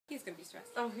He's gonna be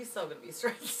stressed. Oh, he's so gonna be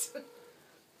stressed.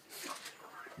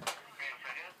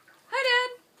 Hi, Dad.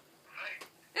 Hi.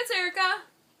 It's Erica. How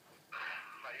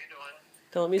you doing?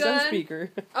 Tell him he's on speaker.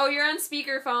 Oh, you're on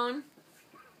speakerphone. I'm on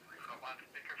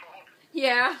speakerphone.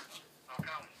 Yeah. How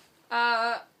come?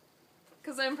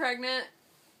 'Cause I'm pregnant.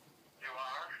 You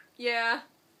are? Yeah.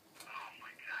 Oh my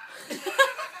god.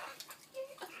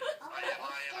 Are you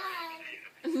lying or are you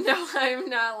teasing me? No, I'm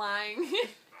not lying.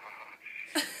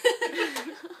 So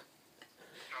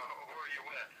who are you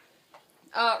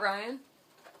with? Ryan?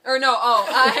 Or no,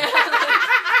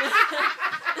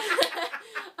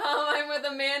 I'm with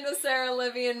Amanda, Sarah,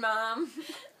 Livy, and Mom. You're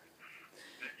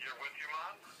with your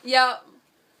mom? Yep.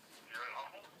 You're at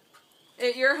home?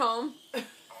 At your home. Oh, in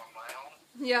my home?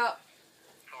 Yep.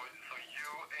 So you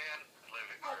and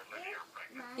Livy are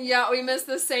pregnant? Yeah, we missed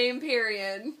the same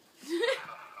period.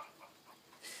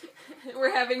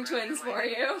 We're having twins for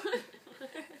you.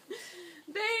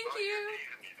 Thank you. You're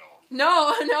teasing me though.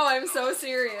 No, I'm so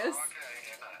serious.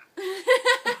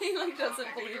 Okay, He like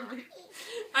doesn't believe me.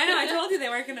 I know, I told you they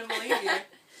weren't gonna believe you.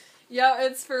 Yeah,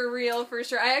 it's for real, for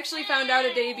sure. I actually found out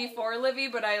a day before Livy,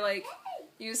 but I like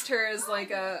used her as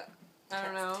like a, I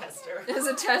don't know, Tester. as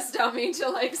a test dummy to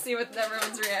like see what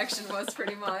everyone's reaction was,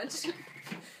 pretty much.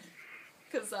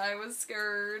 Because I was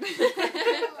scared.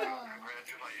 Congratulations.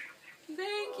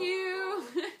 Thank you.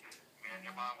 Me and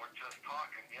your mom were just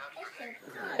talking yesterday.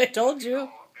 I told you.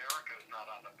 Oh, Erica's not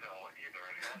on the pill either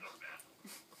and hasn't been.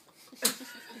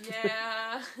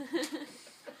 Yeah.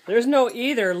 There's no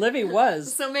either. Livy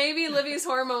was. So maybe Livy's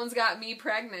hormones got me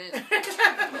pregnant. Maybe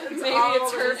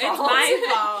it's her It's fault. my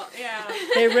fault. Yeah.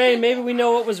 Hey, Ray, maybe we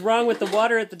know what was wrong with the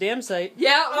water at the dam site.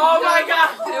 Yeah. Oh my god!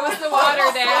 It was the water,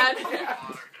 Dad.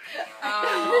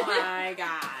 Oh my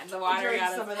god. The water Drink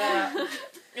got us. some of that.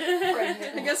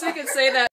 I guess we could say that.